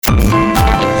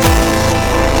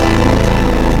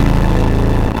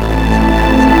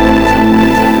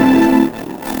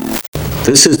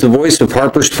This is the voice of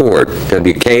Harper's Ford,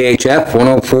 WKHF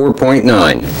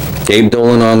 104.9. Dave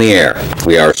Dolan on the air.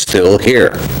 We are still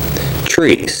here.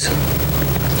 Trees.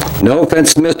 No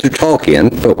offense to Mr.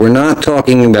 Tolkien, but we're not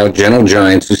talking about gentle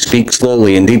giants who speak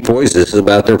slowly in deep voices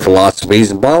about their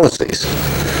philosophies and policies.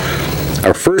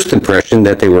 Our first impression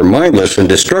that they were mindless and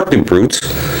destructive brutes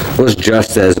was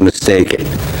just as mistaken.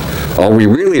 All we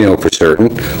really know for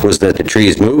certain was that the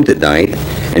trees moved at night,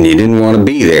 and you didn't want to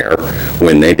be there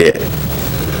when they did.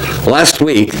 Last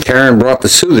week, Karen brought the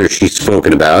soother she's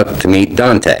spoken about to meet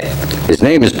Dante. His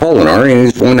name is Polinar, and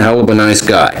he's one hell of a nice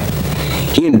guy.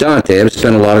 He and Dante have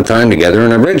spent a lot of time together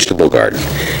in a vegetable garden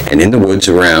and in the woods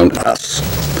around us.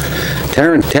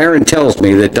 Taryn tells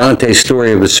me that Dante's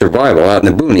story of his survival out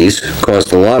in the boonies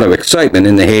caused a lot of excitement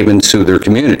in the Haven Soother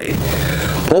community.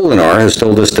 Polinar has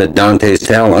told us that Dante's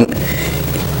talent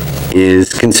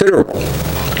is considerable.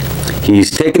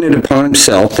 He's taken it upon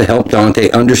himself to help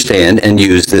Dante understand and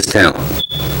use this talent.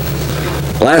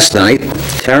 Last night,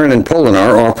 Taryn and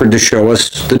Polinar offered to show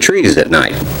us the trees at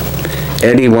night.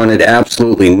 Eddie wanted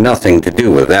absolutely nothing to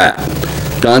do with that.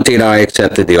 Dante and I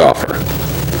accepted the offer.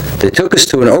 They took us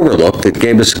to an overlook that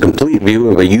gave us a complete view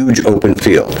of a huge open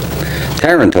field.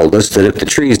 Taryn told us that if the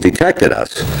trees detected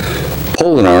us,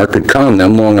 Polinar could calm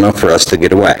them long enough for us to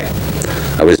get away.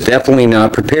 I was definitely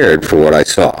not prepared for what I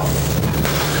saw.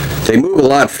 They move a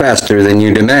lot faster than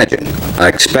you'd imagine. I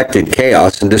expected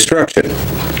chaos and destruction.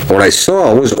 What I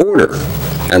saw was order,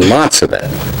 and lots of it.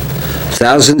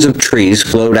 Thousands of trees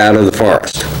flowed out of the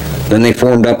forest. Then they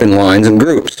formed up in lines and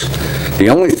groups. The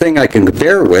only thing I can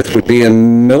compare it with would be a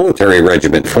military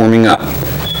regiment forming up.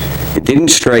 It didn't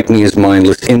strike me as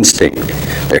mindless instinct.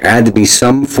 There had to be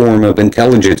some form of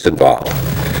intelligence involved.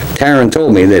 Taryn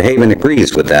told me that Haven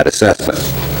agrees with that assessment.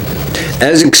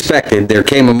 As expected, there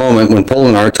came a moment when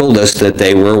Polinar told us that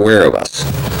they were aware of us.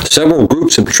 Several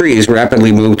groups of trees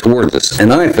rapidly moved towards us,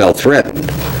 and I felt threatened.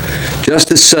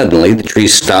 Just as suddenly, the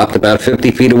trees stopped about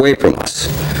 50 feet away from us.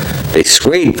 They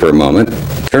swayed for a moment,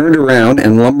 turned around,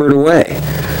 and lumbered away.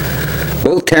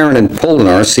 Both Taryn and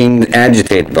Polinar seemed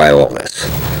agitated by all this.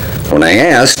 When I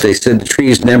asked, they said the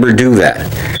trees never do that,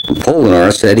 and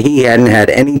Polinar said he hadn't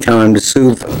had any time to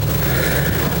soothe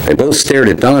them. They both stared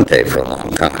at Dante for a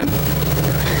long time.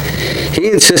 He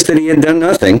insisted he had done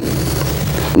nothing.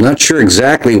 I'm not sure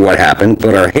exactly what happened,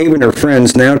 but our Havener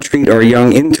friends now treat our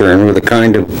young intern with a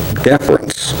kind of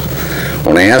deference.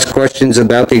 When I asked questions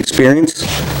about the experience,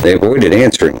 they avoided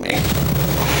answering me.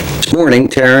 This morning,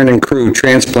 Taryn and crew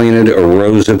transplanted a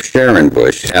rose of Sharon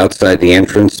bush outside the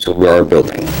entrance to our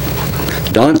building.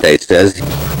 Dante says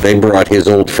they brought his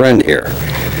old friend here.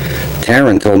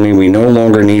 Taryn told me we no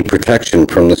longer need protection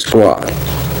from the squad.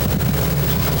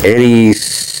 Eddie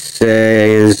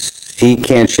says he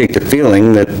can't shake the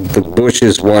feeling that the bush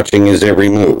is watching his every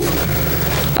move.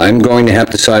 I'm going to have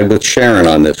to side with Sharon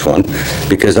on this one,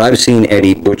 because I've seen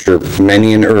Eddie butcher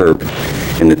many an herb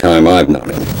in the time I've known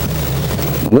him.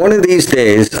 One of these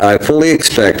days, I fully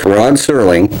expect Rod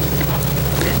Serling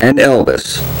and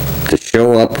Elvis to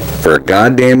show up for a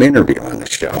goddamn interview on the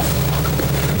show.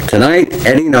 Tonight,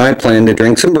 Eddie and I plan to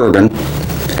drink some bourbon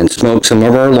and smoke some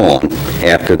of our lawn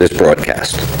after this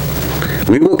broadcast.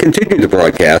 We will continue the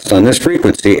broadcast on this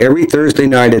frequency every Thursday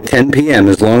night at 10 p.m.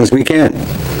 as long as we can.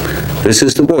 This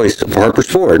is the voice of Harper's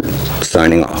Ford,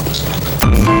 signing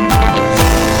off.